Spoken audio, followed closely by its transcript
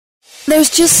There's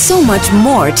just so much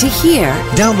more to hear.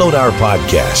 Download our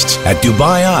podcasts at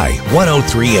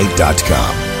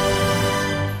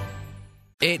DubaiI1038.com.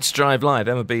 It's Drive Live.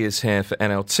 Emma B is here for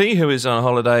NLT, who is on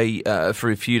holiday for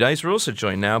a few days. We're also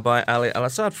joined now by Ali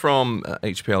Al-Assad from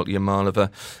HPL Yamalova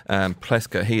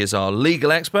Plethka. He is our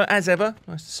legal expert, as ever.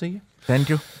 Nice to see you. Thank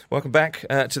you. Welcome back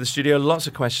to the studio. Lots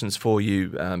of questions for you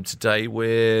today.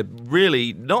 We're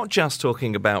really not just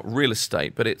talking about real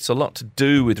estate, but it's a lot to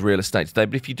do with real estate today.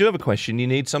 But if you do have a question, you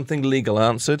need something legal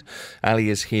answered,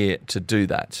 Ali is here to do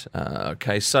that.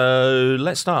 Okay, so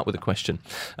let's start with a question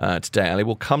today, Ali.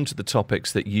 We'll come to the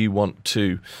topics that you want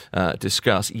to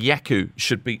discuss. Yaku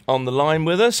should be on the line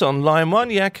with us, on line one.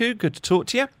 Yaku, good to talk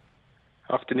to you.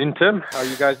 Afternoon, Tim. How are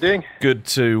you guys doing? Good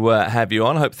to have you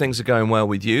on. Hope things are going well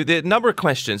with you. The number of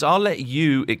questions, I'll let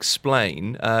you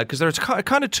explain, because there's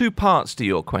kind of two parts to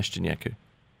your question, Yaku.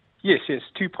 Yes,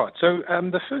 two parts. So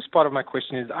the first part of my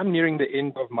question is, I'm nearing the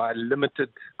end of my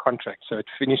limited contract, so it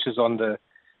finishes on the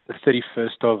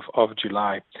 31st of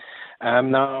July.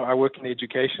 Now, I work in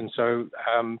education, so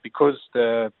because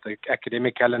the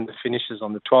academic calendar finishes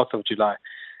on the 12th of July,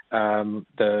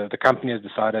 the company has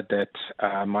decided that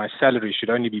my salary should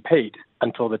only be paid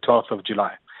until the 12th of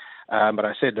July. But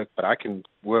I said, look, but I can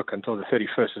work until the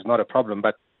 31st. It's not a problem,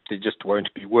 but there just won't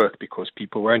be work because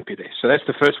people won't be there. So that's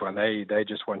the first one. They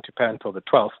just want to pay until the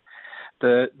 12th.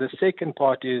 The second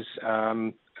part is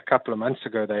a couple of months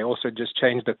ago, they also just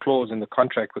changed the clause in the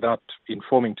contract without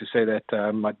informing to say that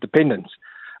my dependents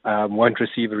won't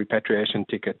receive a repatriation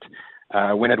ticket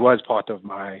when it was part of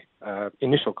my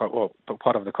initial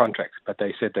part of the contract, but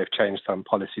they said they've changed some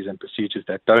policies and procedures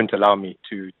that don't allow me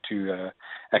to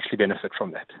actually benefit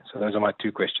from that. So those are my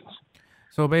two questions.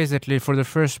 So basically, for the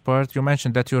first part, you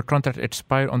mentioned that your contract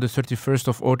expired on the 31st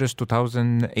of August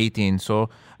 2018. So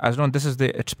as long as this is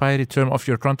the expiry term of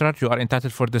your contract, you are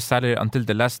entitled for the salary until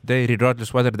the last day,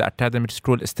 regardless whether the academic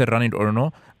school is still running or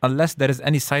no, unless there is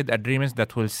any side agreements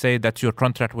that will say that your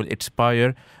contract will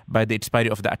expire by the expiry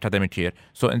of the academic year.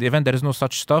 So in the event there is no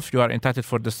such stuff, you are entitled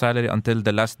for the salary until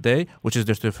the last day, which is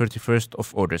the 31st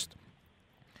of August.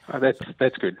 Oh, that's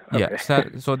good. Okay. Yeah,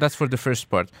 so that's for the first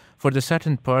part. For the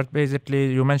second part,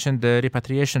 basically, you mentioned the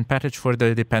repatriation package for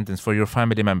the dependents, for your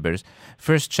family members.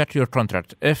 First, check your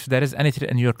contract. If there is anything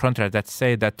in your contract that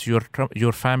say that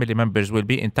your family members will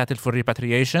be entitled for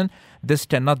repatriation, this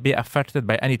cannot be affected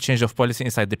by any change of policy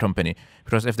inside the company.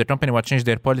 Because if the company will change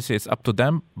their policy, it's up to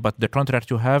them. But the contract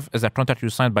you have is a contract you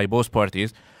signed by both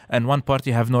parties, and one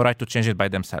party have no right to change it by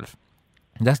themselves.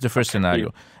 That's the first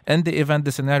scenario. In the event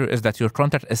the scenario is that your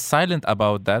contract is silent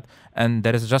about that and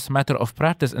there is just a matter of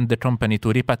practice in the company to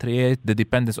repatriate the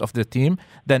dependents of the team,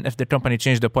 then if the company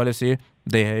change the policy,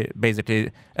 they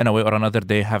basically, in a way or another,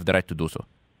 they have the right to do so.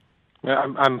 Yeah,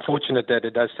 I'm fortunate that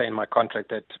it does say in my contract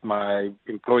that my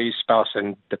employee, spouse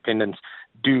and dependents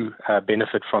do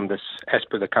benefit from this as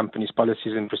per the company's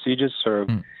policies and procedures. So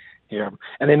yeah.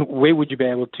 And then where would you be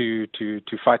able to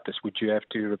fight this? Would you have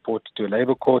to report to a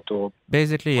labor court or?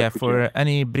 Basically, yeah, for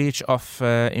any breach of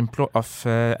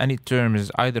any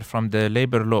terms, either from the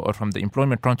labor law or from the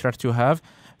employment contract you have,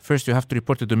 first you have to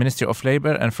report to the Ministry of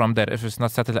Labor, and from there, if it's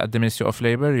not settled at the Ministry of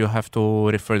Labor, you have to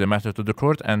refer the matter to the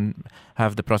court and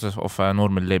have the process of a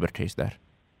normal labor case there.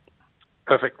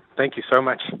 Perfect. Thank you so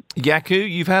much. Yaku,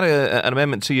 you've had an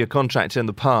amendment to your contract in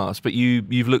the past, but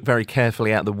you've looked very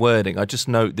carefully at the wording. I just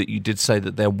note that you did say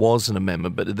that there was an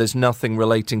amendment, but there's nothing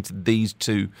relating to these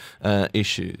two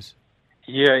issues.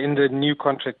 Yeah, in the new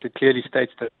contract, it clearly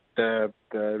states that the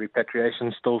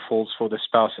repatriation still falls for the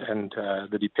spouse and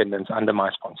the dependents under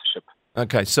my sponsorship.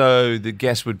 Okay, so the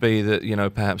guess would be that,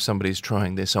 perhaps somebody's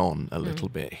trying this on a little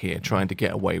bit here, trying to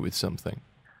get away with something.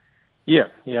 Yeah,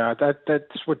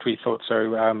 that's what we thought.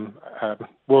 So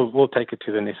we'll take it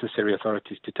to the necessary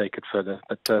authorities to take it further.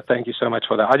 But thank you so much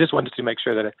for that. I just wanted to make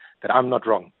sure that I'm not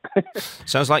wrong.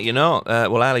 Sounds like you're not.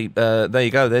 Well, Ali, there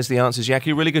you go. There's the answers.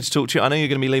 Yaku, really good to talk to you. I know you're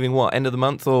going to be leaving, end of the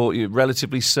month or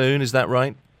relatively soon? Is that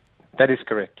right? That is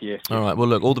correct, yes. All right. Well,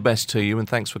 look, all the best to you and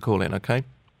thanks for calling, okay?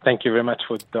 Thank you very much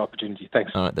for the opportunity.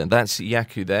 Thanks. All right, then. That's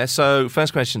Yaku there. So,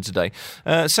 first question today.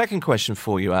 Second question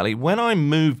for you, Ali. When I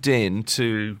moved in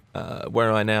to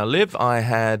where I now live, I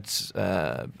had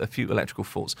a few electrical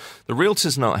faults. The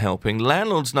realtor's not helping.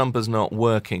 Landlord's number's not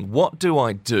working. What do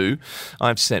I do?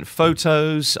 I've sent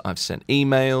photos. I've sent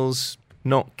emails.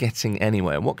 Not getting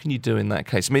anywhere. What can you do in that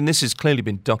case? I mean, this has clearly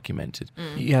been documented.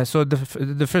 Yeah, so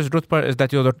the first root part is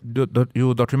that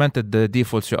you documented the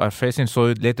defaults you are facing,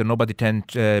 so later nobody can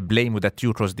blame you that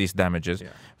you caused these damages. Yeah.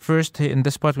 First, in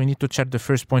this part, we need to check the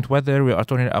first point, whether we are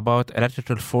talking about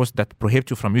electrical faults that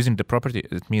prohibit you from using the property.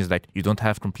 It means that you don't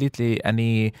have completely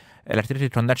any electricity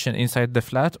connection inside the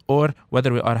flat, or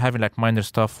whether we are having like minor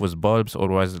stuff with bulbs or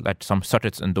was like some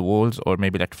sockets in the walls, or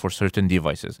maybe like for certain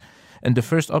devices. In the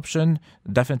first option,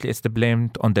 definitely it's the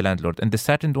blame on the landlord. In the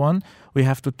second one, we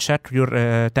have to check your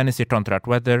tenancy contract,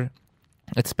 whether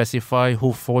it specify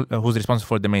who's responsible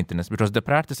for the maintenance, because the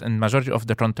practice in majority of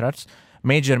the contracts,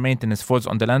 major maintenance falls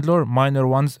on the landlord, minor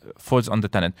ones falls on the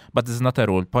tenant. But this is not a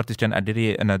rule. Parties can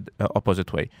agree in an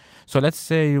opposite way. So let's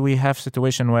say we have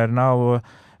situation where now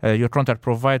your contract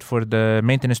provide for the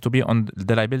maintenance to be on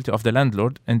the liability of the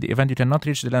landlord. In the event you cannot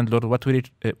reach the landlord, what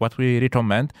we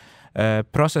recommend,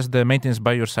 process the maintenance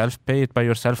by yourself, pay it by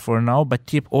yourself for now, but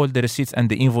keep all the receipts and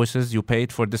the invoices you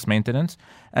paid for this maintenance.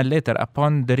 And later,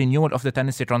 upon the renewal of the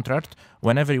tenancy contract,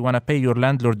 whenever you want to pay your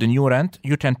landlord the new rent,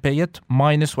 you can pay it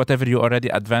minus whatever you already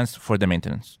advanced for the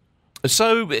maintenance.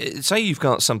 So, say you've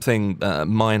got something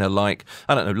minor like,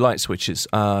 I don't know, light switches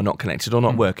are not connected or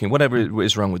not working, whatever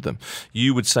is wrong with them.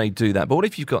 You would say do that. But what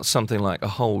if you've got something like a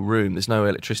whole room, there's no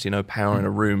electricity, no power in a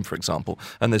room, for example,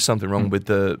 and there's something wrong with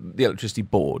the electricity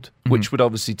board, which would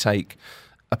obviously take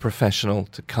a professional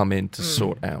to come in to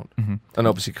sort out, and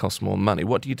obviously cost more money.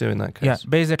 What do you do in that case? Yeah,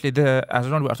 basically, as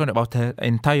long as we are talking about an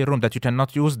entire room that you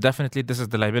cannot use, definitely this is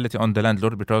the liability on the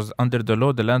landlord, because under the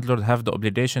law, the landlord have the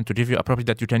obligation to give you a property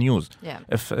that you can use. Yeah.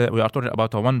 If we are talking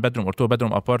about a 1-bedroom or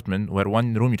 2-bedroom apartment where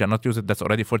one room you cannot use it, that's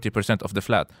already 40% of the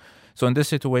flat. So in this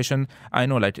situation, I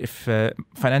know like if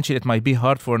financially it might be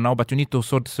hard for now, but you need to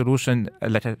sort the solution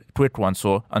like a quick one.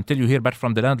 So until you hear back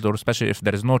from the landlord, especially if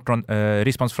there is no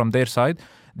response from their side,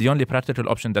 the only practical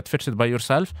option that fix it by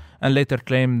yourself and later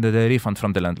claim the refund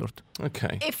from the landlord.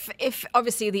 Okay. If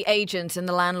obviously the agent and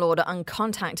the landlord are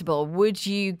uncontactable, would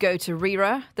you go to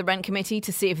RERA, the rent committee,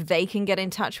 to see if they can get in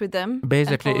touch with them?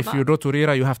 Basically, if you go to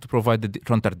RERA, you have to provide the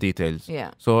contract details.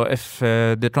 Yeah. So if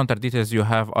the contract details you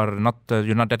have are not,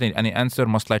 you're not getting any answer,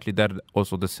 most likely there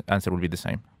also this answer will be the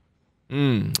same.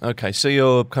 Okay, so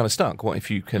you're kind of stuck. What if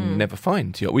you can never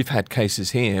find your... We've had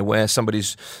cases here where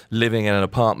somebody's living in an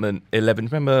apartment 11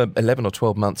 or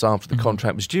 12 months after the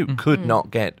contract was due, could not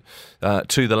get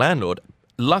to the landlord.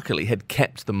 Luckily had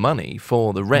kept the money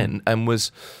for the rent and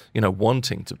was,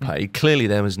 wanting to pay. Clearly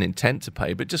there was an intent to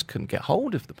pay, but just couldn't get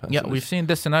hold of the person. Yeah, we've seen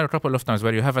this scenario a couple of times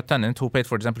where you have a tenant who paid,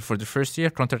 for example, for the first year,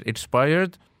 contract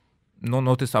expired, no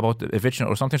notice about the eviction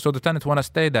or something, so the tenant want to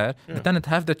stay there. Yeah. The tenant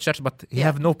have the church, but he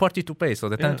have no party to pay, so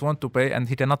the tenant want to pay and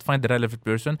he cannot find the relevant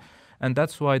person. And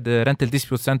that's why the rental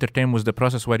dispute center came with the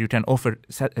process where you can offer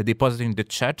depositing the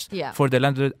checks for the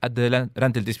landlord at the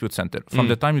rental dispute center. From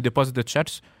the time you deposit the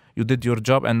checks, you did your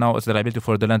job, and now it's the liability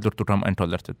for the landlord to come and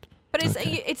collect it. But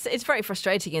it's very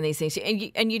frustrating in these things,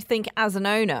 and you'd think as an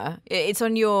owner,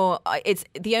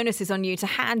 the onus is on you to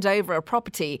hand over a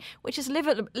property which is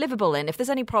livable in. If there's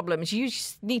any problems, you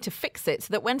just need to fix it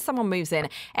so that when someone moves in,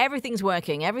 everything's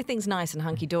working, everything's nice and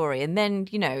hunky dory, and then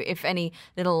if any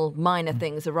little minor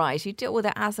things arise, you deal with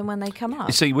it as and when they come up.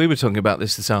 You see, we were talking about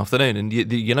this afternoon, and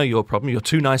your problem. You're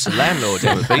too nice a landlord,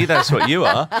 Emma. That's what you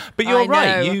are. But you're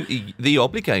right. The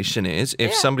obligation is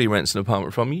if somebody rents an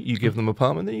apartment from you, you give them an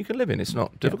apartment that you can live in. It's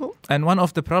not difficult. Yeah. And one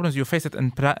of the problems you face it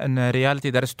in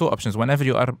reality, there is two options. Whenever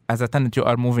you are, as a tenant, you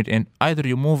are moving in, either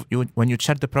you move, when you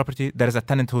check the property, there is a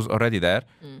tenant who's already there.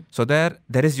 So there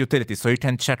is utilities, so you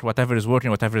can check whatever is working,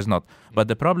 whatever is not. But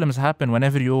the problems happen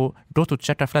whenever you go to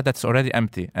check a flat that's already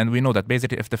empty. And we know that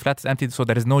basically if the flat is empty, so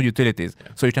there is no utilities.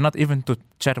 Yeah. So you cannot even to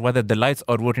check whether the lights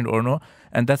are working or no.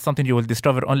 And that's something you will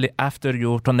discover only after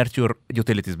you connect your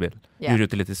utilities bill, your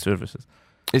utilities services.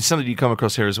 It's something you come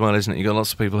across here as well, isn't it? You've got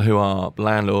lots of people who are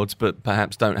landlords but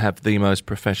perhaps don't have the most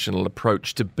professional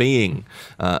approach to being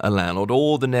a landlord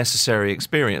or the necessary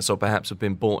experience, or perhaps have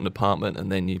been bought an apartment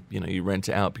and then you rent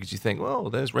it out because you think, well,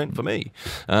 there's rent for me.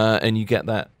 And you get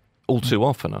that all too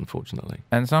often, unfortunately.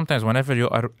 And sometimes whenever you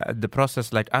are at the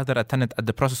process, like either a tenant at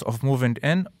the process of moving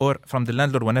in or from the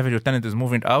landlord, whenever your tenant is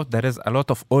moving out, there is a lot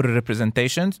of oral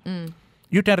representations.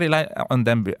 You can rely on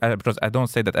them because I don't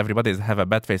say that everybody have a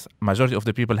bad face. Majority of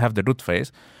the people have the good face.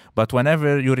 But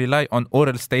whenever you rely on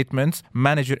oral statements,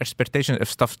 manage your expectation if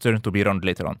stuff's turns to be wrong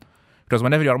later on. Because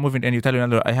whenever you are moving in, you tell your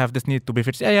landlord, I have this need to be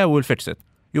fixed. Yeah, we'll fix it.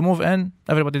 You move in,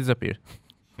 everybody disappears.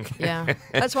 Yeah,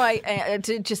 that's why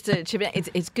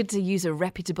it's good to use a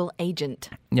reputable agent.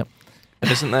 Yep.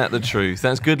 Isn't that the truth?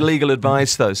 That's good legal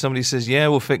advice, though. Somebody says, yeah,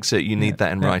 we'll fix it. You need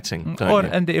that in writing, don't or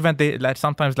you? in the event,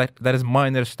 sometimes there is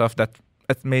minor stuff that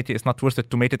it's not worth it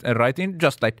to make it in writing,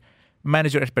 just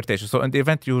manage your expectations. So in the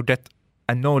event you get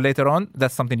a no later on,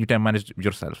 that's something you can manage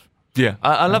yourself. Yeah.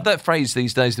 I love that phrase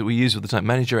these days that we use all the time,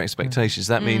 manage your expectations.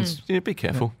 That means be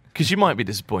careful, because you might be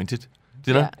disappointed.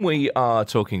 You know, we are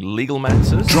talking legal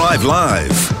matters. Drive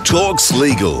Live talks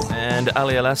legal. And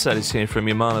Ali Al-Assad is here from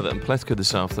Yamana and Plethka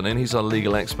this afternoon. He's our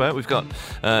legal expert. We've got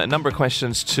a number of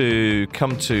questions to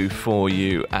come to for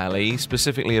you, Ali,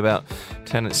 specifically about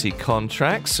tenancy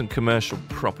contracts and commercial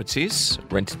properties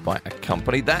rented by a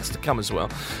company. That's to come as well.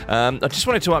 I just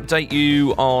wanted to update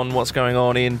you on what's going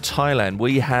on in Thailand.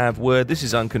 We have word, this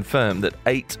is unconfirmed, that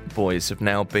 8 boys have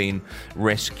now been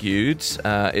rescued.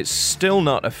 It's still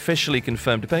not officially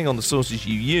confirmed, depending on the sources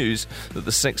you use, that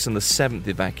the 6th and the 7th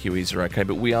evacuees are okay,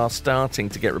 but we are starting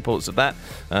to get reports of that,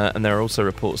 and there are also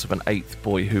reports of an 8th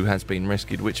boy who has been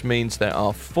rescued, which means there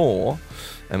are 4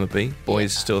 Emma B,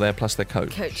 boys still there, plus their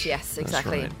coach. Coach, yes,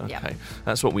 exactly. That's right. Okay,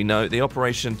 that's what we know. The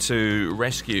operation to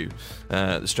rescue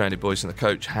the stranded boys and the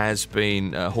coach has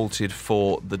been halted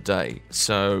for the day.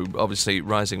 So, obviously,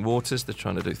 rising waters, they're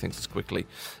trying to do things as quickly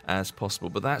as possible.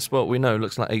 But that's what we know.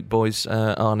 Looks like 8 boys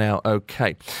are now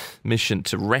okay. Mission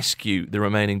to rescue the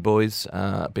remaining boys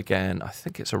began, I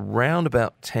think it's around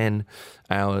about 10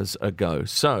 hours ago.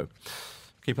 So,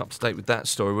 keep up to date with that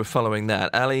story. We're following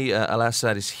that. Ali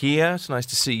Al-Assad is here. It's nice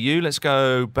to see you. Let's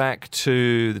go back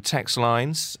to the text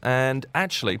lines. And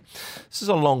actually, this is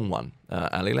a long one,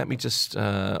 Ali. Let me just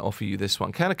offer you this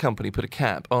one. Can a company put a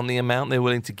cap on the amount they're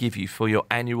willing to give you for your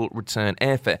annual return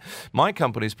airfare? My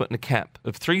company's putting a cap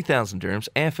of 3,000 dirhams.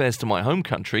 Airfares to my home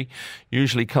country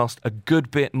usually cost a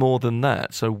good bit more than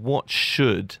that. So what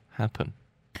should happen?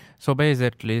 So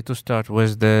basically, to start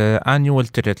with the annual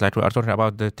ticket, like we are talking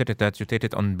about the ticket that you take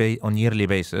it on yearly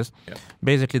basis,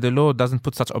 basically the law doesn't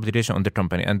put such obligation on the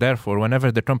company, and therefore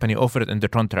whenever the company offers it in the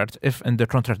contract, if in the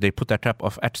contract they put a cap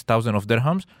of X thousand of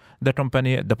dirhams,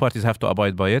 the parties have to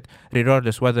abide by it,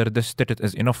 regardless whether this ticket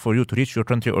is enough for you to reach your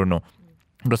country or no.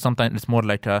 But sometimes it's more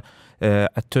like a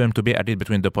term to be agreed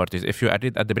between the parties. If you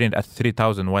agreed at the beginning at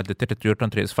 3,000 while the ticket to your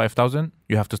country is 5,000,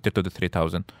 you have to stick to the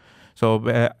 3,000. So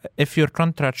if your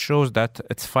contract shows that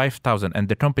it's 5,000 and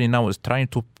the company now is trying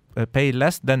to pay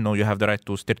less, then no, you have the right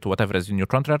to stick to whatever is in your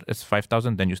contract. It's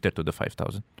 5,000, then you stick to the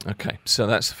 5,000. Okay, so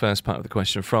that's the first part of the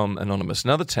question from Anonymous.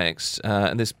 Another text,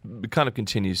 and this kind of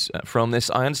continues from this.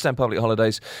 I understand public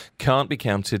holidays can't be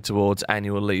counted towards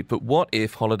annual leave, but what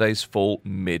if holidays fall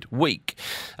midweek?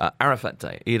 Arafat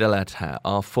Day, Eid al-Adha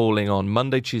are falling on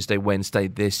Monday, Tuesday, Wednesday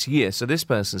this year. So this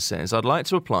person says, I'd like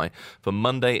to apply for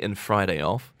Monday and Friday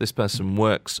off. This person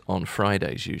works on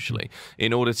Fridays usually,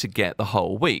 in order to get the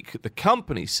whole week. The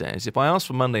company says, if I ask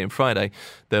for Monday and Friday,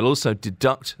 they'll also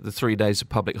deduct the 3 days of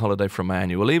public holiday from my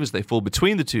annual leave as they fall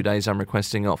between the 2 days I'm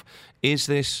requesting off. Is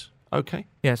this okay?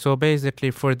 Yeah, so basically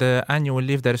for the annual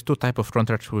leave, there is 2 types of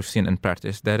contracts we've seen in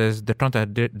practice. There is the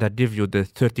contract that give you the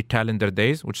 30 calendar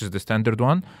days, which is the standard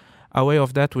one. Away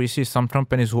of that, we see some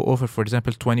companies who offer, for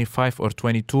example, 25 or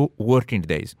 22 working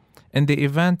days. In the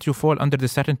event you fall under the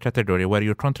second category where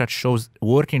your contract shows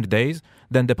working days,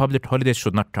 then the public holidays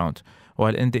should not count.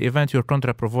 While in the event your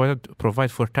contract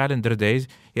provide for calendar days,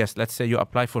 yes, let's say you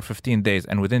apply for 15 days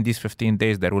and within these 15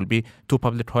 days there will be 2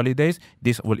 public holidays,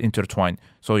 these will intertwine.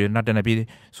 So you're not going to be,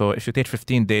 so if you take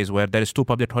 15 days where there is 2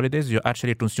 public holidays, you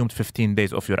actually consumed 15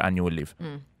 days of your annual leave.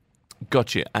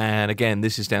 Gotcha. And again,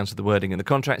 this is down to the wording in the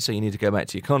contract, so you need to go back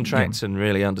to your contracts and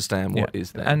really understand what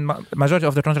is there. And majority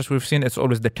of the contracts we've seen, it's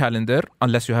always the calendar,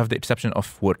 unless you have the exception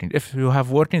of working. If you have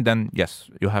working, then yes,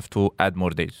 you have to add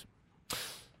more days.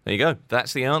 There you go.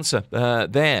 That's the answer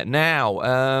there. Now,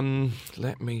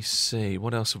 let me see.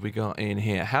 What else have we got in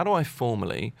here? How do I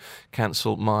formally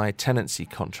cancel my tenancy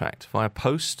contract? Via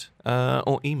post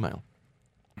or email?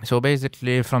 So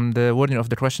basically, from the wording of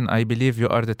the question, I believe you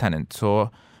are the tenant. So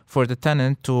for the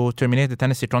tenant to terminate the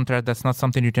tenancy contract, that's not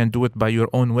something you can do it by your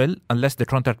own will unless the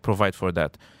contract provides for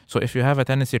that. So if you have a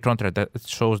tenancy contract that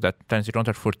shows that tenancy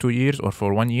contract for 2 years or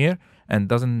for 1 year and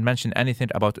doesn't mention anything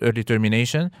about early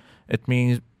termination, it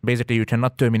means basically you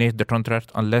cannot terminate the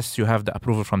contract unless you have the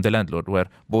approval from the landlord, where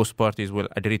both parties will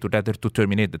agree together to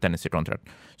terminate the tenancy contract.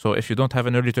 So if you don't have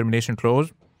an early termination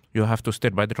clause, you have to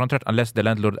stick by the contract unless the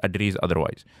landlord agrees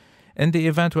otherwise. In the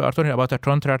event we are talking about a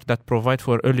contract that provides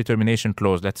for early termination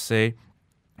clause, let's say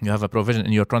you have a provision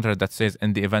in your contract that says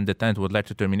in the event the tenant would like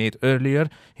to terminate earlier,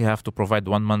 he have to provide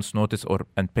 1 month's notice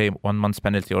and pay 1 month's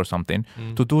penalty or something.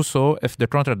 To do so, if the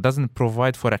contract doesn't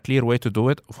provide for a clear way to do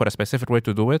it, for a specific way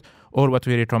to do it, or what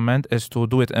we recommend is to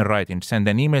do it in writing. Send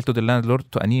an email to the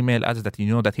landlord to an email address that you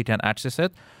know that he can access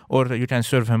it, or you can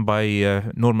serve him by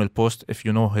normal post. If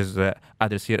you know his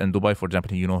address here in Dubai, for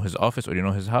example, you know his office or you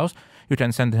know his house, you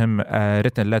can send him a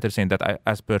written letter saying that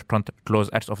as per clause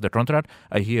X of the contract,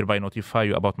 I hereby notify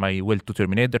you about my will to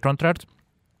terminate the contract.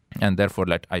 and therefore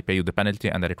like I pay you the penalty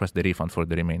and I request the refund for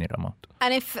the remaining amount.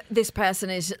 And if this person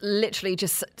is literally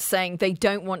just saying they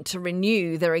don't want to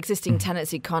renew their existing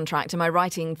tenancy contract, am I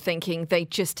right in thinking they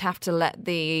just have to let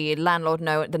the landlord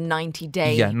know at the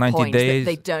 90-day 90 point days.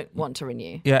 that they don't want to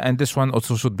renew? Yeah, and this one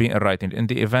also should be in writing. In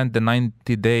the event the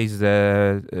 90 days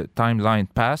timeline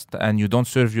passed and you don't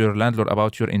serve your landlord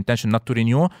about your intention not to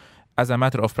renew, as a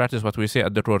matter of practice, what we say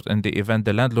at the court, in the event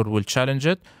the landlord will challenge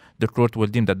it, the court will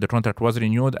deem that the contract was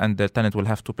renewed and the tenant will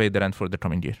have to pay the rent for the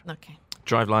coming year. Okay.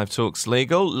 Drive Live Talks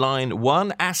Legal. Line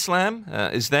 1,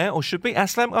 Aslam is there, or should be.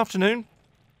 Aslam, afternoon.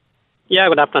 Yeah,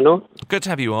 good afternoon. Good to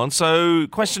have you on. So,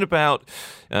 question about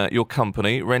your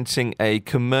company renting a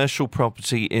commercial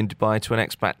property in Dubai to an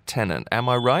expat tenant. Am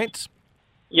I right?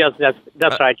 Yes,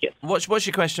 that's right, yes. What's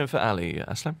your question for Ali,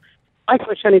 Aslam? My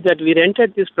question is that we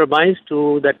rented this premise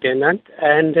to the tenant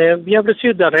and we have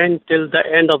received the rent till the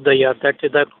end of the year. That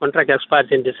is, the contract expires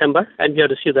in December and we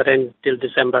have received the rent till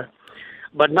December.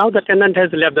 But now the tenant has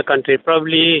left the country.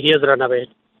 Probably he has run away,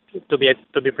 to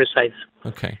be precise.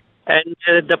 Okay. And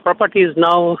the property is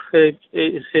now,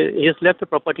 he has left the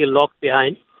property locked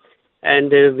behind.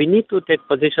 And we need to take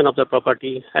possession of the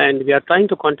property. And we are trying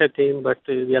to contact him, but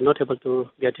we are not able to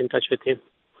get in touch with him.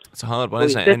 It's a hard one,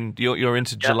 isn't it? And you're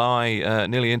into July,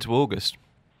 nearly into August.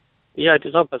 Yeah, it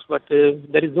is August, but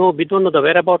we don't know the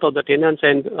whereabouts of the tenants,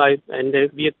 and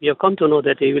we have come to know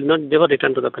that he will never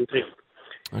return to the country.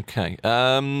 Okay.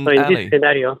 So in Ali. this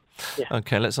scenario,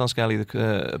 Okay, let's ask Ali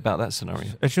about that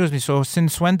scenario. Excuse me, so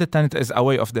since when the tenant is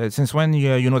away since when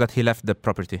you know that he left the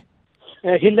property?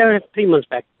 he left 3 months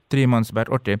back. 3 months back,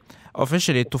 okay.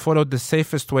 Officially, to follow the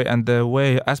safest way and the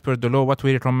way as per the law, what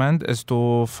we recommend is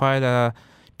to file a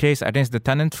case against the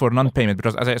tenant for non-payment,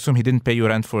 because as I assume he didn't pay you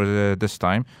rent for this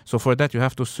time. So for that, you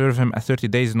have to serve him a 30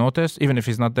 days notice. Even if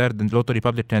he's not there, the Lotto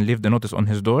Republic can leave the notice on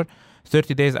his door.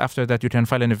 30 days after that, you can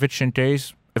file an eviction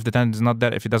case. If the tenant is not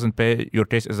there, if he doesn't pay, your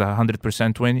case is a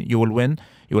 100% win. You will win.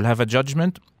 You will have a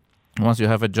judgment. Once you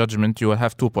have a judgment, you will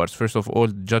have two parts. First of all,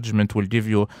 judgment will give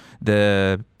you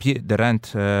the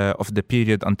rent of the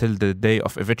period until the day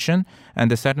of eviction.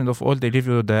 And the second of all, they give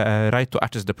you the right to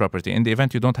access the property. In the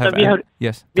event you don't have... We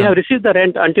have received the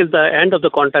rent until the end of the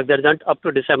contract. That is not up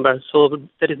to December. So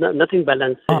there is nothing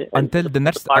balanced. Until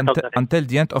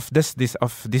the end of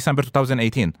of December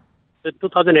 2018.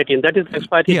 2018, that is the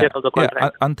expiry date of the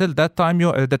contract. Yeah. Until that time,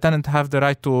 the tenant have the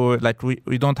right to,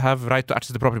 we don't have right to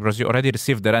access the property because you already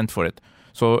received the rent for it.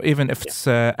 So even if it's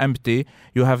empty,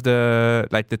 you have the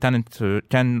tenant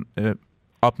can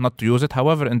opt not to use it.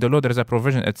 However, in the law, there is a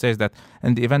provision. It says that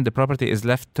in the event the property is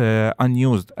left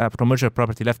unused, a commercial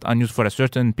property left unused for a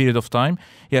certain period of time,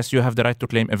 yes, you have the right to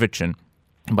claim eviction.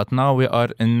 But now we are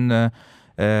in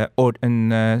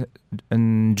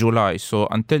July. So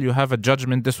until you have a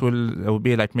judgment, this will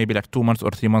be maybe 2 months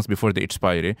or 3 months before the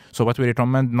expiry. So what we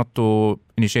recommend not to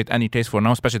initiate any case for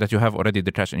now, especially that you have already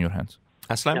the cash in your hands.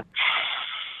 Aslam? Yeah.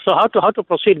 So how to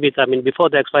proceed with, before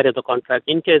the expiry of the contract,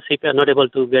 in case if you are not able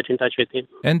to get in touch with him?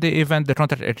 In the event the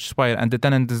contract expires and the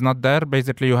tenant is not there,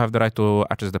 basically you have the right to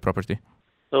access the property.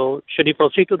 So should he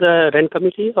proceed to the rent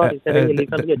committee or is there any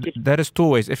legal? There is two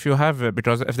ways. If you have,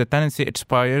 because if the tenancy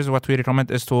expires, what we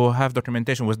recommend is to have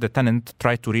documentation with the tenant,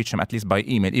 try to reach him at least by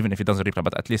email, even if he doesn't reply,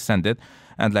 but at least send it.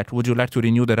 And would you like to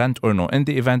renew the rent or no? In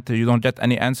the event you don't get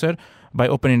any answer, by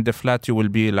opening the flat, you will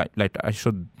be I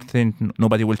should think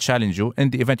nobody will challenge you.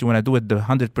 In the event you want to do it the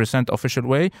 100% official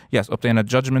way, yes, obtain a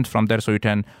judgment from there so you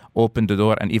can open the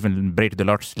door and even break the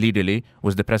locks legally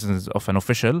with the presence of an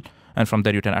official. And from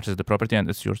there you can access the property and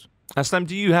it's yours. Aslam,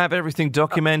 do you have everything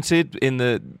documented in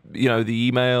the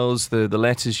emails, the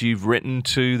letters you've written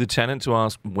to the tenant to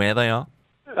ask where they are?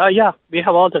 Yeah, we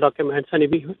have all the documents. And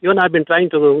you and I have been trying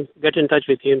to get in touch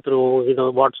with him through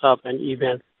WhatsApp and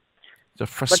email. It's a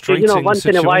frustrating situation, once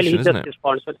in a while he isn't just it?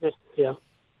 responds. Yeah.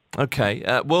 Okay.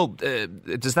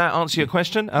 Does that answer your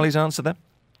question? Ali's answer there?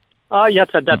 Yes,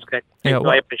 sir, that's correct. I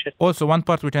appreciate it. Also, one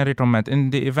part we can recommend, in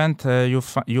the event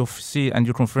you see and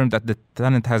you confirm that the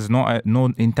tenant has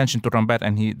no intention to come back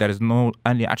and there is no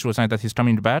any actual sign that he's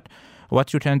coming back,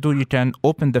 what you can do, you can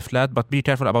open the flat, but be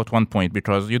careful about one point,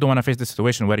 because you don't want to face the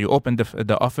situation where you open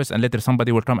the office and later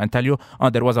somebody will come and tell you,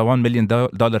 there was a $1 million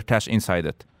cash inside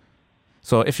it.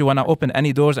 So if you want to open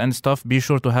any doors and stuff, be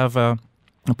sure to have a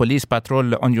police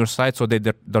patrol on your side so they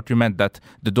document that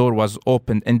the door was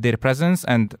opened in their presence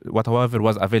and whatever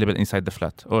was available inside the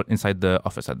flat or inside the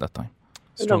office at that time.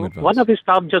 One of his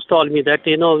staff just told me that,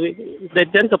 that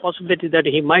there is a possibility that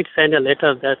he might send a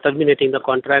letter that terminating the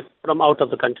contract from out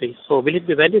of the country. So will it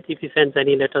be valid if he sends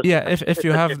any letters? Yeah, if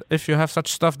you have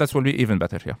such stuff, that will be even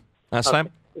better, yeah. Aslam?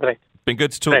 Okay, great. been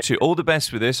good to talk to you. All the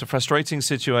best with this. A frustrating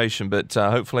situation, but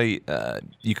hopefully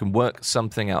you can work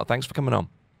something out. Thanks for coming on.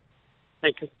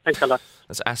 Thank you. Thanks a lot.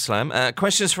 That's Aslam.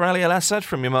 Questions for Ali Al-Assad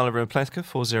from Yamal Repletka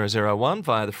 4001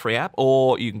 via the free app,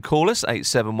 or you can call us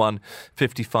 871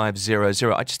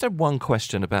 5500. I just had one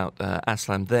question about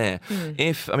Aslam there.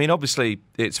 Obviously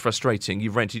it's frustrating.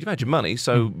 You've had your money,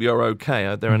 so you're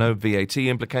okay. There are no VAT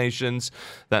implications.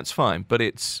 That's fine. But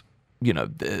it's,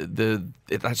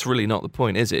 that's really not the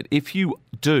point, is it? If you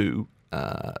do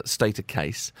state a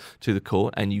case to the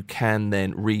court and you can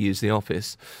then reuse the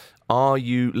office, are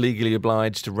you legally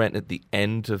obliged to rent at the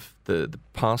end of the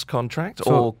past contract,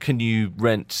 or can you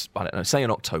rent, I don't know, say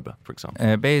in October, for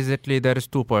example? Basically, there's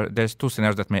two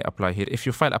scenarios that may apply here. If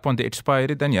you file upon the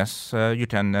expiry, then yes, you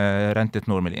can rent it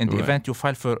normally. In the event you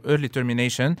file for early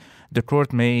termination, the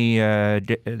court may,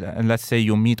 let's say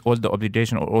you meet all the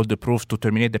obligation or all the proof to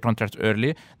terminate the contract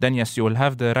early, then yes, you will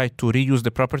have the right to reuse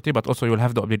the property, but also you will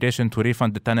have the obligation to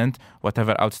refund the tenant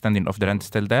whatever outstanding of the rent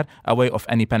still there, away of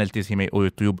any penalties he may owe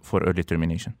to you for early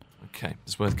termination. Okay,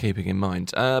 it's worth keeping in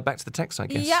mind. Back to the text, I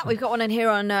guess. Yeah, we've got one in here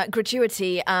on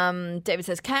gratuity. David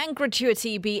says, can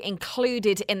gratuity be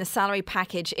included in the salary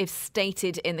package if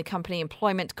stated in the company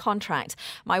employment contract?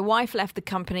 My wife left the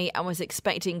company and was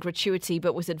expecting gratuity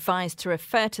but was advised to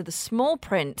refer to the small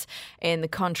print in the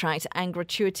contract, and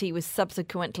gratuity was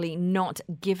subsequently not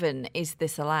given. Is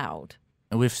this allowed?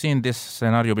 We've seen this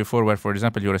scenario before where, for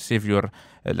example, you receive your,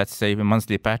 let's say,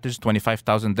 monthly package,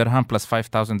 25,000 dirham plus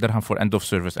 5,000 dirham for end of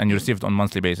service, and you received on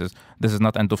monthly basis. This is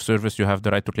not end of service. You have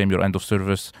the right to claim your end of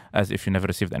service as if you never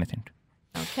received anything.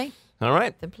 Okay. All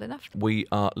right. Simple enough. We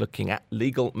are looking at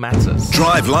legal matters.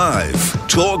 Drive Live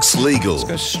talks legal. Let's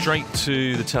go straight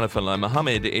to the telephone line.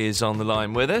 Mohammed is on the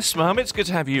line with us. Mohammed, it's good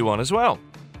to have you on as well.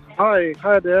 Hi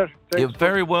there. Thanks. You're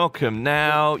very welcome.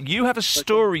 Now, you have a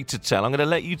story to tell. I'm going to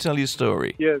let you tell your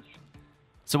story. Yes.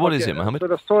 So what is it, Mohammed? So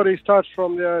the story starts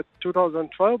from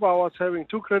 2012. I was having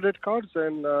 2 credit cards,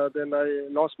 and then I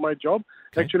lost my job.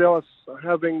 Okay. Actually, I was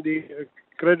having the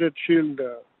credit shield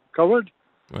covered.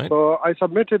 Right. So I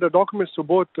submitted the documents to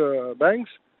both banks,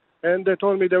 and they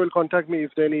told me they will contact me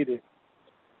if they need it.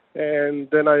 And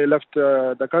then I left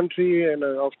the country, and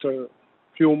after a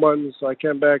few months, I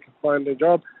came back and found a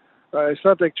job. It's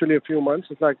not actually a few months.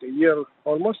 It's like a year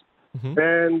almost. Mm-hmm.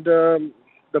 And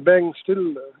the bank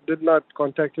still did not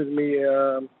contact me.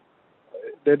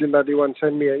 They did not even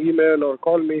send me an email or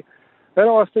call me. And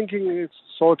I was thinking it's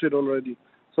sorted already.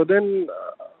 So then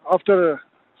after a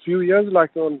few years,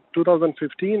 like in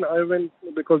 2015, I went,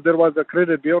 because there was a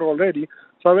credit bureau already.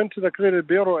 So I went to the credit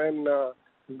bureau and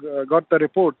got the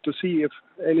report to see if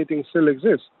anything still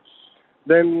exists.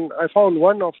 Then I found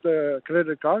one of the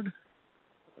credit card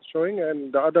showing,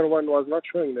 and the other one was not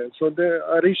showing there. So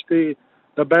I reached the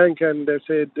bank, and they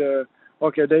said,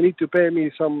 okay, they need to pay me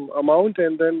some amount,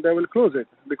 and then they will close it,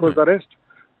 because the rest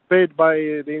paid by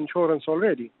the insurance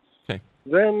already. Okay.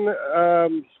 Then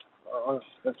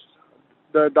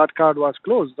that card was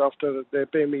closed after they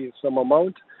pay me some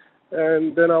amount,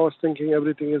 and then I was thinking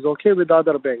everything is okay with the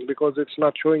other bank, because it's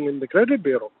not showing in the credit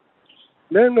bureau.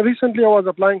 Then recently I was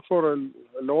applying for a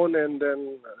loan, and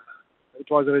then it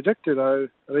was rejected. I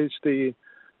reached the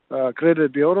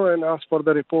credit bureau and asked for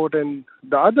the report, and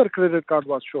the other credit card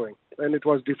was showing, and it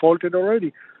was defaulted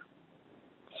already.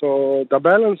 So the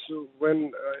balance,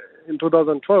 when in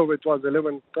 2012 it was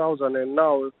 11,000, and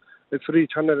now it's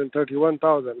reached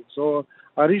 131,000. So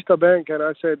I reached the bank and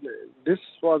I said, this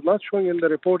was not showing in the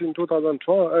report in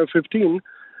 2015,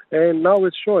 and now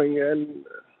it's showing, and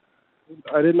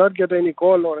I did not get any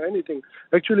call or anything.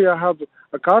 Actually, I have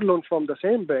a car loan from the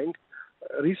same bank.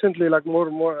 Recently, like more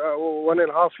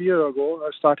 1.5 years ago,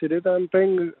 I started it. I'm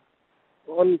paying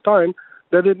on time.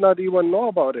 They did not even know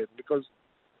about it, because,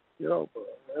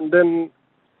 and then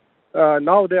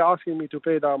now they're asking me to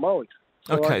pay the amount.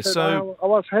 So okay, I said, so I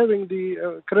was having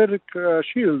the credit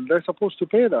shield. They're supposed to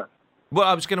pay that. Well,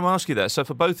 I was going to ask you that. So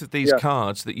for both of these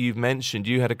cards that you've mentioned,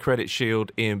 you had a credit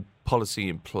shield policy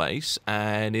in place,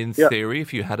 and in theory,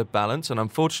 if you had a balance, and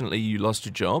unfortunately you lost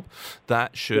your job,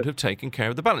 that should have taken care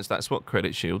of the balance. That's what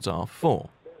credit shields are for.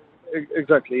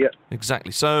 Exactly, yeah.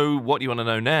 Exactly. So what you want to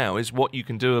know now is what you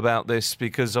can do about this,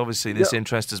 because obviously this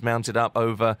interest has mounted up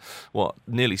over,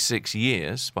 nearly 6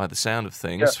 years by the sound of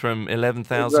things, from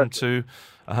 11,000 to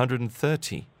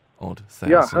 130 odd thousand.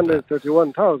 Yeah,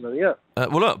 131,000,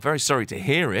 well, look, very sorry to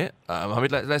hear it.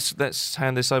 Let's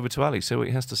hand this over to Ali, see what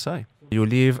he has to say. You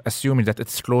leave assuming that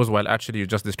it's closed, while actually you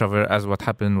just discover, as what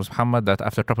happened with Muhammad, that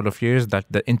after a couple of years that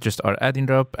the interest are adding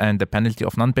up and the penalty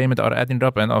of non-payment are adding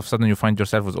up, and all of a sudden you find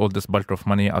yourself with all this bulk of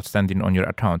money outstanding on your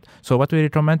account. So what we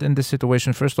recommend in this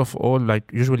situation, first of all, like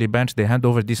usually banks, they hand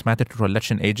over this matter to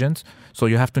collection agents. So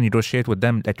you have to negotiate with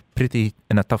them like pretty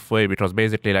in a tough way, because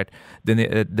basically like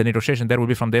the negotiation there will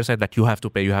be from their side that you have to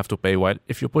pay. While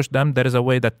if you push them, there is a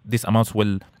way that these amounts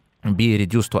will be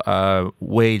reduced to a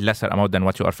way lesser amount than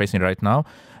what you are facing right now.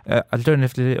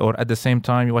 Alternatively, or at the same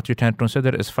time, what you can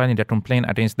consider is filing a complaint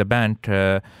against the bank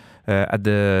at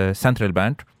the central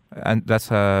bank, and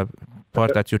that's a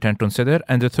part that you can consider.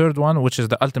 And the third one, which is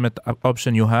the ultimate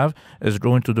option you have, is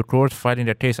going to the court, filing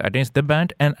a case against the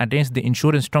bank and against the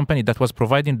insurance company that was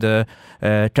providing the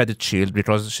credit shield,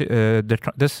 because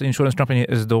this insurance company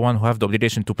is the one who have the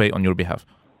obligation to pay on your behalf.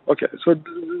 Okay, so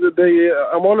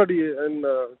I'm already in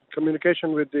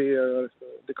communication with the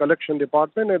collection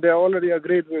department, and they already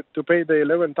agreed to pay the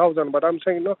 11,000. But I'm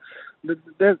saying no,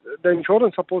 the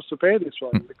insurance supposed to pay this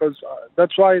one, because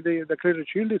that's why the credit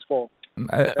shield is for.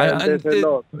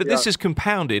 But this is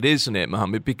compounded, isn't it,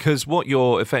 Mohammed? Because what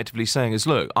you're effectively saying is,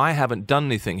 look, I haven't done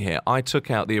anything here. I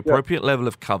took out the appropriate level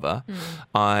of cover.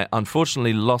 I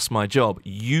unfortunately lost my job.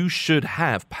 You should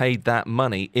have paid that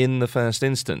money in the first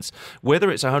instance.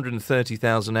 Whether it's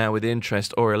 130,000 now with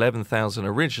interest or 11,000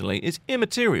 originally is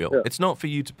immaterial. It's not for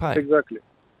you to pay. Exactly.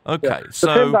 Okay,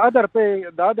 so the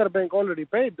other bank already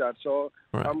paid that. So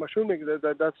I'm assuming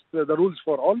that that's the rules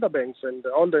for all the banks and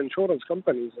all the insurance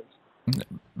companies.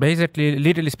 Basically,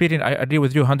 legally speaking, I agree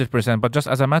with you 100%. But just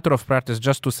as a matter of practice,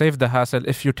 just to save the hassle,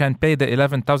 if you can pay the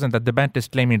 11,000 that the bank is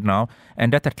claiming now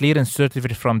and get a clearance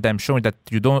certificate from them showing that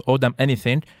you don't owe them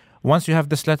anything, once you have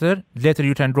this letter, later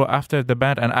you can go after the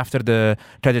bank and after the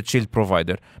credit shield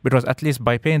provider. Because at least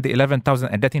by paying the 11,000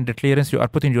 and getting the clearance, you are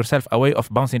putting yourself away of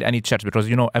bouncing any checks, because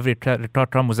you know every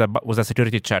card comes with a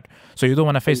security check. So you don't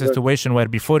want to face a situation where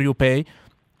before you pay,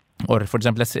 or for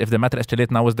example, let's say if the matter escalates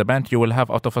now with the bank, you will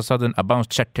have out of a sudden a bounce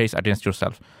check case against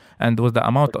yourself. And with the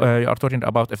amount you are talking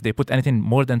about, if they put anything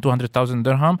more than 200,000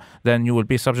 dirham, then you will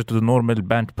be subject to the normal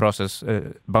bank process,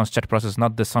 bounce check process,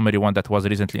 not the summary one that was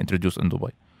recently introduced in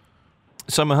Dubai.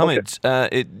 So, Mohammed,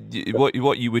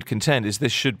 what you would contend is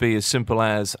this should be as simple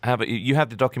as you have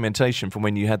the documentation from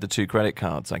when you had the two credit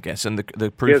cards, I guess, and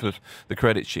the proof of the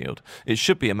credit shield. It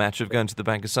should be a matter of going to the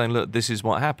bank and saying, look, this is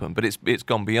what happened, but it's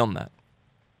gone beyond that.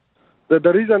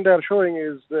 The reason they're showing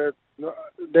is that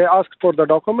they asked for the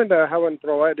document. I haven't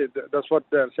provided. That's what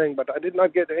they're saying. But I did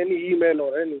not get any email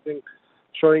or anything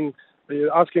showing,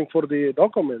 asking for the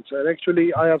documents. And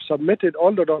actually, I have submitted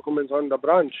all the documents on the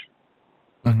branch.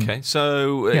 Okay,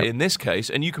 so in this case,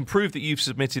 and you can prove that you've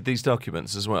submitted these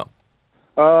documents as well.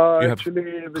 You have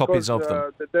actually, copies of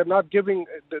them. They're not giving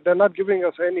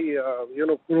us any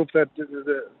proof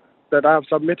that I have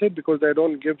submitted, because they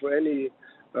don't give any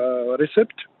receipt.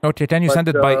 Okay, can you send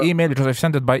it by email? Because if you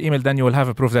send it by email, then you will have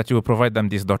a proof that you will provide them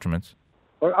these documents.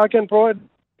 I can provide.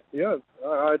 Yeah,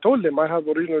 I told them I have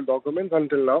original documents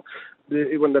until now,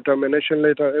 even the termination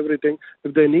letter, everything.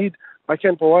 If they need, I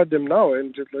can provide them now,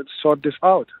 and let's sort this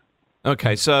out.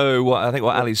 Okay, so I think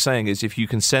what Ali's saying is, if you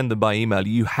can send them by email,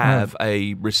 you have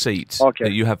a receipt. Okay.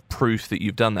 That you have proof that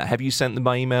you've done that. Have you sent them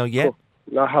by email yet? Cool.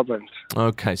 No, I haven't.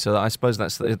 Okay, so I suppose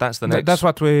that's the next. That's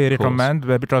what we recommend,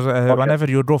 because whenever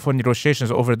you go for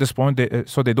negotiations over this point,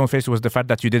 so they don't face you with the fact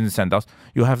that you didn't send us.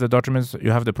 You have the documents,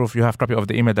 you have the proof, you have copy of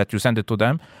the email that you sent it to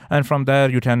them, and from there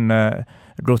you can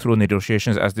go through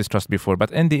negotiations as discussed before.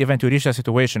 But in the event you reach a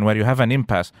situation where you have an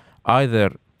impasse,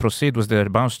 either proceed with the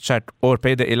bounce check or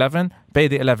pay the 11,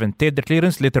 take the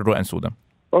clearance, later go and sue them.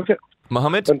 Okay.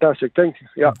 Mohammed? Fantastic, thank you.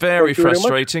 Yeah. Very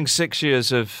frustrating. 6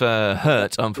 years of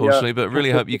hurt, unfortunately, but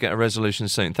really hope you get a resolution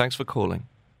soon. Thanks for calling.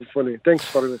 Funny. Thanks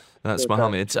for this. That's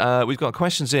Mohammed. We've got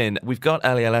questions in. We've got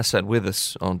Ali Al-Assad with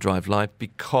us on Drive Live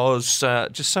because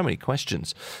just so many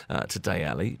questions today,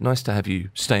 Ali. Nice to have you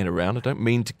staying around. I don't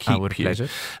mean to keep you. Pleasure.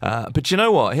 But you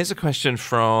know what? Here's a question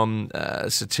from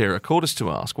Satira. Called us to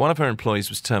ask. One of her employees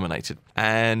was terminated,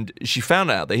 and she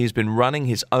found out that he's been running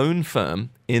his own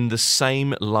firm in the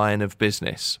same line of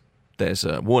business. There's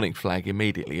a warning flag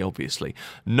immediately, obviously.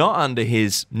 Not under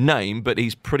his name, but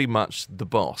he's pretty much the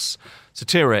boss.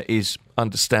 Satira is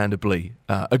understandably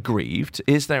aggrieved.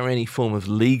 Is there any form of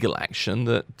legal action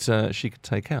that she could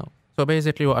take out? So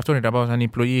basically, we are talking about an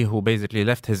employee who basically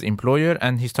left his employer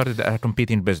and he started a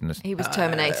competing business. He was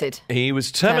terminated. He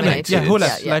was terminated. Yeah, who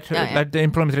left? Yeah. Like the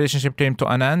employment relationship came to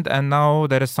an end, and now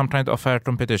there is some kind of fair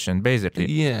competition,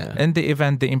 basically. Yeah. In the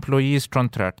event the employee's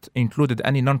contract included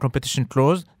any non-competition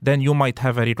clause, then you might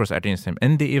have a recourse against him.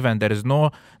 In the event there is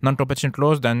no non-competition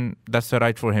clause, then that's the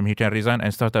right for him. He can resign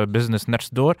and start a business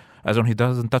next door. As long as he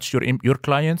doesn't touch your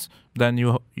clients, then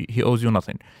he owes you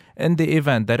nothing. In the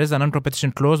event there is a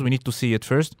non-competition clause, we need to see it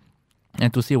first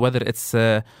and to see whether it's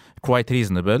quite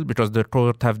reasonable, because the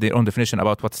court have their own definition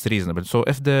about what's reasonable. So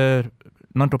if the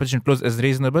non-competition clause is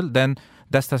reasonable, then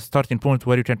that's the starting point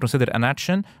where you can consider an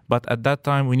action. But at that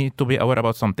time, we need to be aware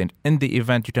about something. In the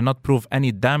event you cannot prove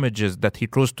any damages that he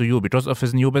caused to you because of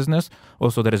his new business,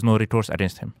 also there is no recourse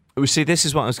against him. We see, this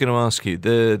is what I was going to ask you.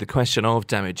 The question of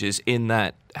damages, in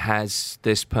that, has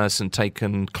this person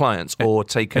taken clients or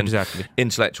taken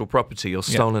intellectual property or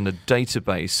stolen a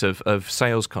database of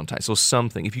sales contacts or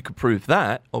something? If you could prove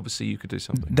that, obviously you could do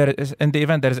something. There is, in the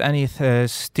event there is any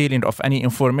stealing of any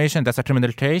information, that's a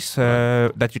criminal case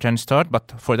that you can start.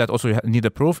 But for that also you need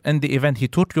a proof. In the event he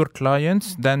took your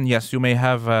clients, then yes, you may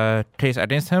have a case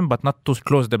against him, but not to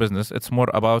close the business. It's more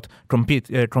about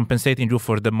compensating you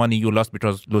for the money you lost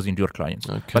because losing your clients.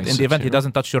 Okay, but in the event he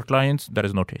doesn't touch your clients, there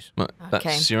is no case. Right,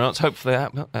 that's your answer. Hopefully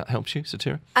that helps you,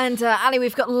 Satira. And Ali,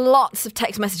 we've got lots of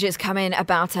text messages come in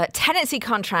about tenancy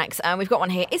contracts. And we've got one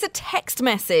here. Is a text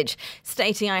message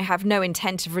stating I have no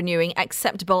intent of renewing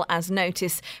acceptable as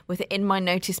notice within my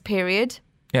notice period?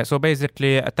 Yeah, so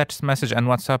basically a text message and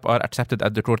WhatsApp are accepted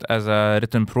at the court as a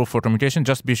written proof for communication.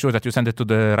 Just be sure that you send it to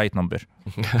the right number.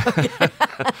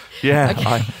 Yeah,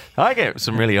 okay. I get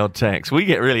some really odd texts. We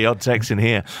get really odd texts in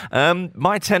here.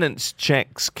 My tenant's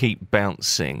checks keep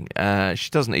bouncing. She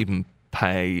doesn't even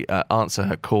pay, answer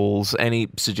her calls. Any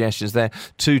suggestions there?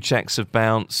 2 checks have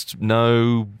bounced.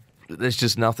 No. There's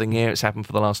just nothing here. It's happened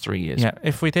for the last 3 years. Yeah,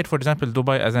 if we take, for example,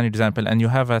 Dubai as an example, and you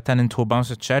have a tenant who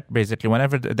bounces a check, basically,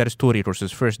 whenever there is 2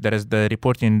 recourses. First, there is the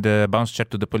reporting the bounce check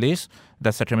to the police.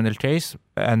 That's a criminal case.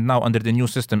 And now, under the new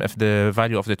system, if the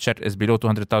value of the check is below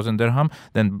 200,000 dirham,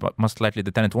 then most likely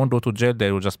the tenant won't go to jail.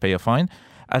 They will just pay a fine.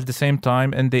 At the same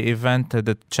time, in the event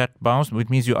the check bounced, which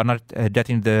means you are not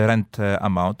getting the rent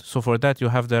amount. So for that, you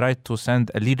have the right to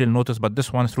send a legal notice, but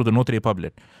this one through the notary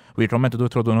public. We recommend to do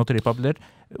it through the notary public,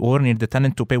 warning the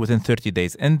tenant to pay within 30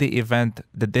 days. In the event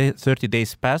the 30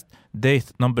 days passed, day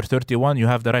number 31, you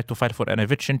have the right to file for an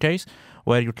eviction case,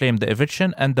 where you claim the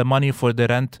eviction and the money for the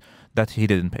rent that he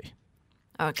didn't pay.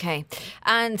 Okay.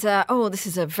 And, this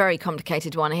is a very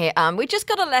complicated one here. We just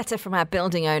got a letter from our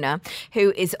building owner,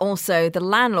 who is also the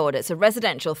landlord. It's a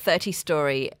residential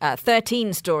 13-storey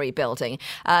building.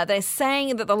 They're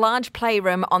saying that the large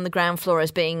playroom on the ground floor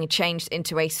is being changed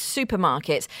into a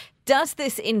supermarket. Does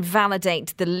this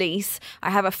invalidate the lease? I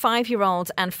have a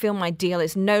 5-year-old and feel my deal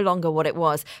is no longer what it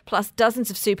was. Plus, dozens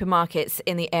of supermarkets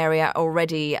in the area are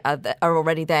already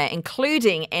there,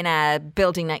 including in our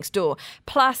building next door.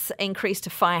 Plus, increased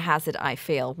fire hazard, I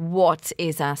feel. What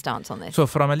is our stance on this? So,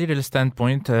 from a legal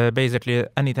standpoint, basically,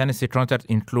 any tenancy contract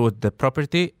include the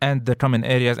property and the common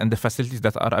areas and the facilities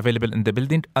that are available in the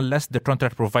building, unless the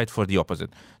contract provides for the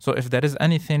opposite. So, if there is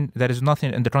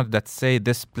nothing in the contract that say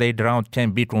this playground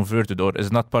can be converted or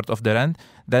is not part of the rent,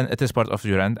 then it is part of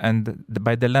your rent. And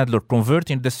by the landlord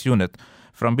converting this unit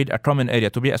from being a common area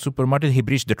to be a supermarket, he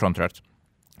breached the contract.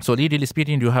 So legally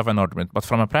speaking, you have an argument. But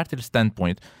from a practical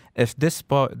standpoint, if this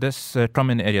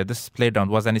common area, this playground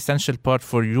was an essential part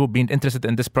for you being interested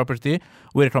in this property,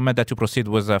 we recommend that you proceed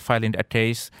with filing a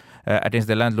case against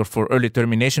the landlord for early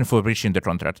termination for breaching the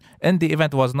contract. In the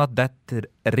event was not that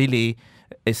really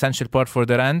essential part for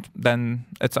the rent, then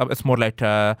it's more like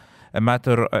a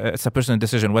matter, it's a personal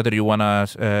decision whether you want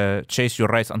to chase your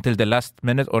rights until the last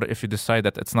minute, or if you decide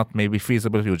that it's not maybe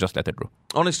feasible, you just let it go.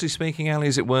 Honestly speaking, Ali,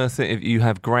 is it worth it? If you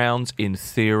have grounds in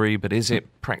theory, but is it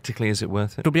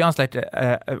worth it? To be honest,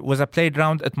 with a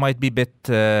playground, it might be a bit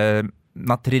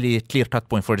not really a clear-cut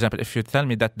point. For example, if you tell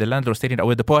me that the landlord is taking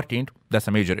away the parking, that's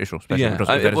a major issue. Yeah,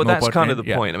 that's kind of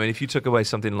the point. I mean, if you took away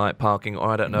something like parking, or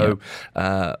I don't know,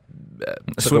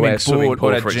 swimming pool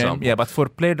or a for gym. example. Yeah, but for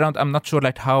playground, I'm not sure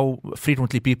how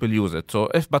frequently people use it. So,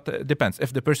 but it depends.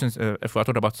 If the person's, if we're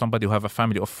talking about somebody who have a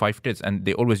family of 5 kids and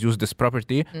they always use this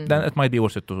property, then it might be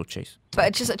worth it to chase.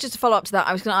 But just to follow up to that,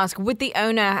 I was going to ask: would the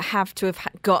owner have to have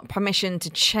got permission to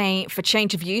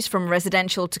change of use from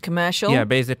residential to commercial? Yeah,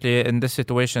 basically in this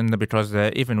situation, because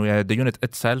even the unit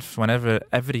itself, whenever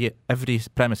every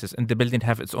premises in the building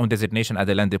have its own designation at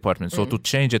the land department. So to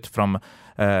change it from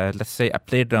let's say a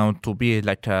playground to be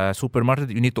like a supermarket,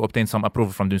 you need to obtain some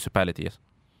approval from the municipality. Yes.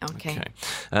 Okay.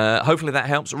 Hopefully that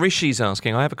helps. Rishi's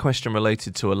asking, I have a question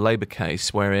related to a labour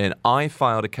case wherein I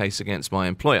filed a case against my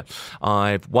employer.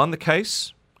 I've won the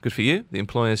case. Good for you. The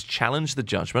employers challenged the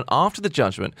judgment. After the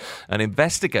judgment, an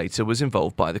investigator was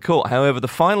involved by the court. However, the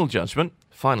final judgment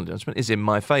is in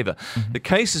my favour. The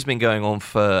case has been going on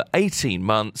for 18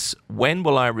 months. When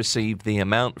will I receive the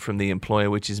amount from the employer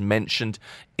which is mentioned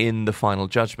in the final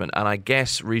judgment? And I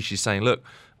guess Rishi's saying, look,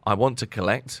 I want to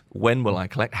collect. When will I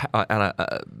collect? And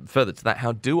further to that,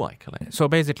 how do I collect? So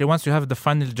basically, once you have the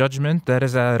final judgment, there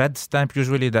is a red stamp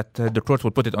usually that the court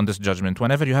will put it on this judgment.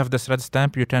 Whenever you have this red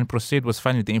stamp, you can proceed with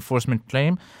filing the enforcement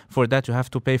claim. For that, you have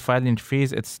to pay filing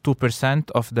fees. It's 2%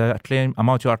 of the claim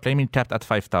amount you are claiming, capped at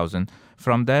 $5,000.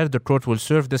 From there, the court will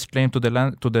serve this claim to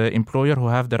the employer, who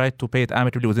have the right to pay it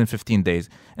amicably within 15 days.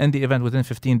 In the event within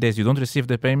 15 days you don't receive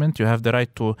the payment, you have the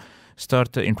right to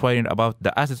start inquiring about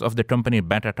the assets of the company,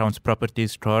 bank accounts,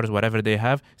 properties, cars, whatever they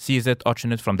have, seize it,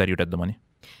 auction it. From there you get the money.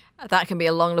 That can be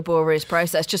a long, laborious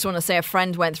process. Just want to say a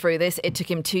friend went through this. It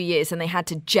took him 2 years and they had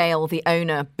to jail the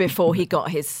owner before he got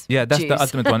his that's dues. The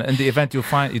ultimate one. In the event you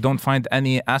don't find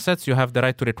any assets, you have the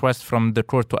right to request from the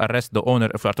court to arrest the owner,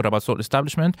 if we are talking about sole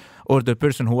establishment, or the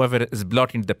person, whoever is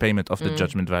blocking the payment of the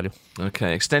judgment value.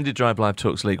 Okay, Extended Drive Live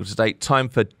Talks Legal today. Time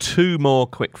for 2 more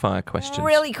quick-fire questions.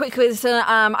 Really quickly,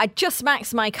 I just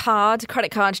maxed my credit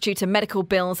card due to medical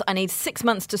bills. I need 6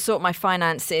 months to sort my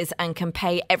finances and can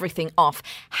pay everything off.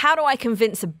 How do I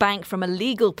convince a bank from a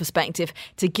legal perspective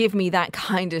to give me that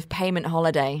kind of payment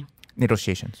holiday?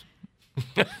 Negotiations.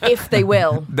 If they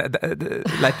will.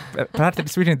 Practically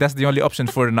speaking, that's the only option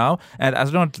for now. And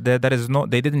as long as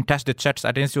they didn't cash the checks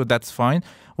against you, that's fine.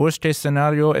 Worst case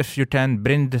scenario, if you can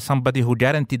bring somebody who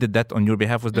guaranteed the debt on your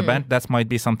behalf with the bank, that might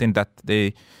be something that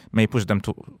they may push them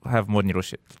to have more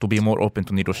to be more open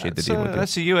to negotiate the deal with you.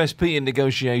 That's a USP in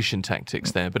negotiation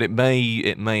tactics there, but it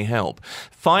may help.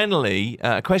 Finally,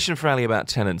 a question for Ali about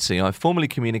tenancy. I formally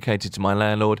communicated to my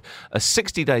landlord a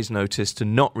 60 days notice to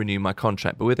not renew my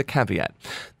contract, but with a caveat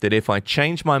that if I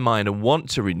change my mind and want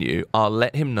to renew, I'll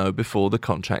let him know before the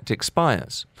contract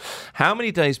expires. How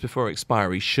many days before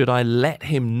expiry should I let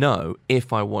him know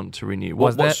if I want to renew?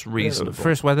 What's reasonable?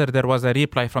 First, whether there was a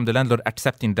reply from the landlord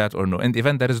accepting that or no. In the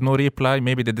event there is no reply,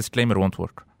 maybe the disclaimer won't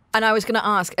work. And I was going to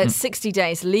ask, at 60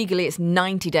 days, legally it's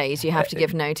 90 days you have to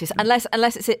give notice, unless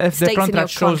it states if the contract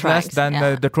shows less,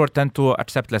 then the court tend to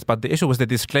accept less. But the issue was the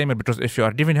disclaimer, because if you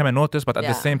are giving him a notice, but at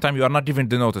the same time you are not giving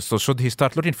the notice, so should he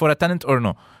start looking for a tenant or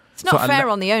no? It's not fair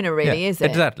on the owner, really, is it?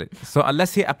 Exactly. So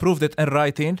unless he approved it in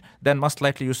writing, then most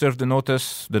likely you serve the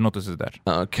notice. The notice is there.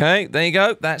 Okay, there you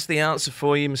go. That's the answer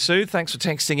for you, Masood. Thanks for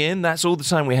texting in. That's all the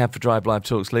time we have for Drive Live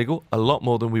Talks Legal. A lot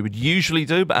more than we would usually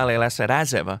do, but Ali Al-Assad,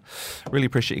 as ever, really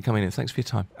appreciate you coming in. Thanks for your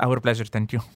time. Our pleasure.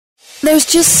 Thank you. There's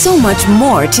just so much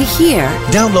more to hear.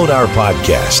 Download our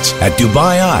podcasts at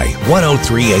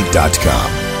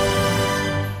DubaiEye1038.com.